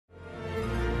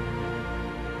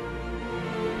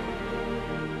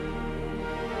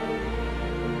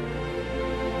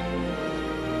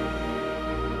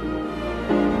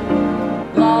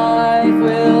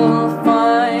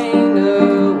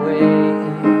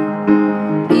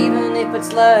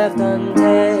secrets left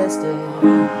untested.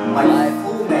 My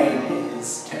full name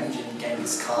is Temujin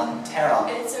Genghis Khan Terra.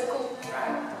 It's so cool.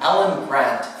 Alan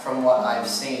Grant, from what I've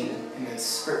seen in the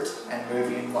script and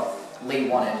movie and what Lee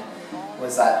wanted,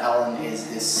 was that Alan is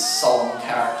this solemn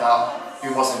character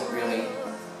who wasn't really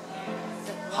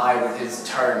high with his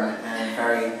tone and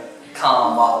very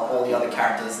calm, while all the other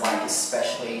characters, like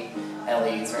especially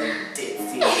Ellie, is very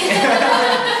ditzy.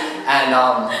 And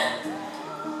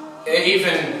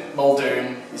even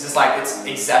Muldoon is just like, it's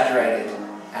exaggerated.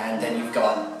 And then you've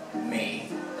got me.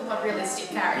 The one realistic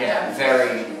character. Yeah,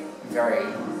 very, very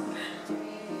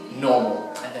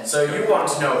normal. And then So you want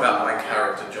to know about my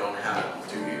character, John Hammond,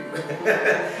 do you?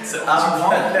 so, Is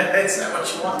that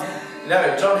what you want?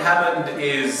 No, John Hammond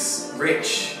is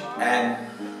rich and,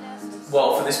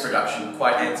 well, for this production,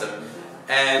 quite handsome.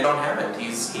 And John Hammond,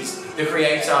 he's the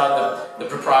creator, the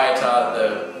proprietor,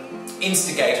 the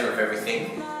instigator of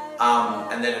everything.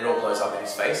 And then it all blows up in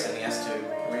his face and he has to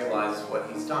realise what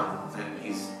he's done. And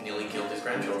he's nearly killed his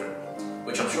grandchildren,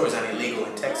 which I'm sure is only legal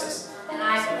in Texas. And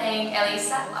I'm playing Ellie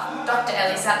Sattler, Dr.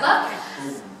 Ellie Sattler.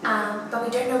 But we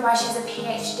don't know why she's a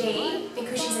PhD,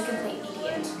 because she's a complete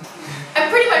idiot. I'm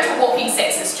pretty much a walking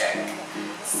sexist joke.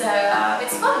 So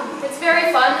it's fun. It's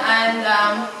very fun, and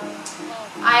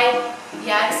I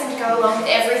just seem to go along with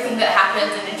everything that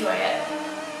happens and enjoy it.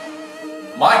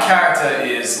 My character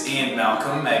is Ian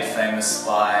Malcolm, made famous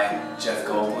by Jeff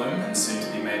Goldblum and soon to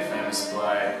be made famous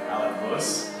by Alec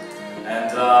Lewis.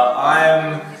 And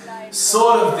I'm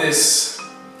sort of this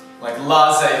like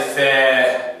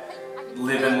laissez-faire,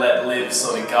 live and let live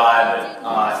sort of guy, but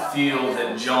I feel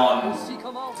that John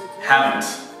Hammond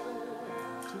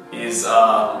is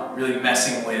really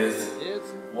messing with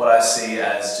what I see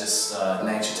as just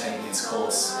nature taking its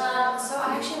course. So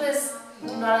I actually was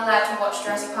not allowed to watch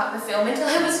Jurassic Park the film until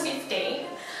I was 15,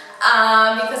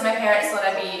 because my parents thought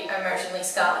I'd be emotionally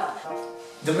scarred.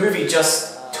 The movie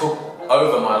just took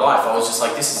over my life. I was just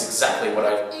like, this is exactly what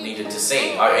I needed to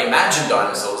see. I imagined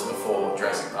dinosaurs before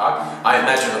Jurassic Park. I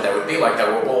imagined what they would be like. They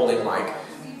were all in like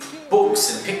books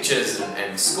and pictures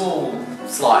and school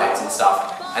slides and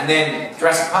stuff. And then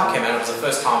Jurassic Park came out. It was the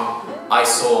first time I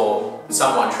saw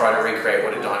someone try to recreate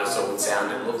what a dinosaur would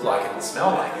sound and look like and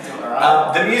smell like.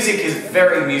 The music is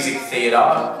very music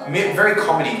theatre, very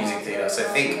comedy music theatre. So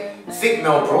think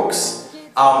Mel Brooks.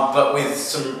 But with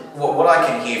some, what I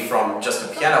can hear from just a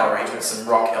piano arrangement, some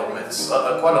rock elements,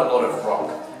 quite a lot of rock.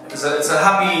 It's a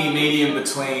happy medium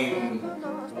between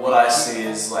what I see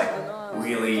as like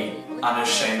really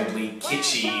unashamedly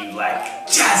kitschy, like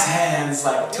jazz hands,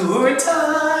 like tour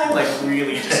time, like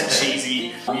really just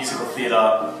cheesy musical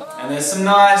theatre. And there's some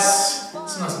nice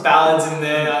ballads in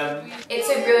there. It's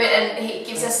so brilliant, and he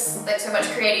gives us like so much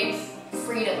creative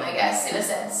freedom, I guess, in a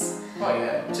sense. oh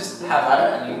yeah, just have at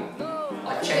it and you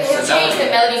like change He'll change the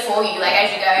melody for you, like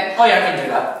as you go. Oh yeah, I can do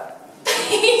that.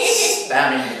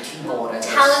 Spamming the keyboard.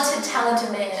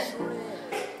 Talented man.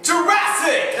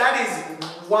 Jurassic! That is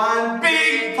one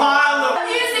big pile of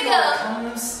Musical!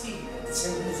 Come see the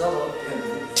sins of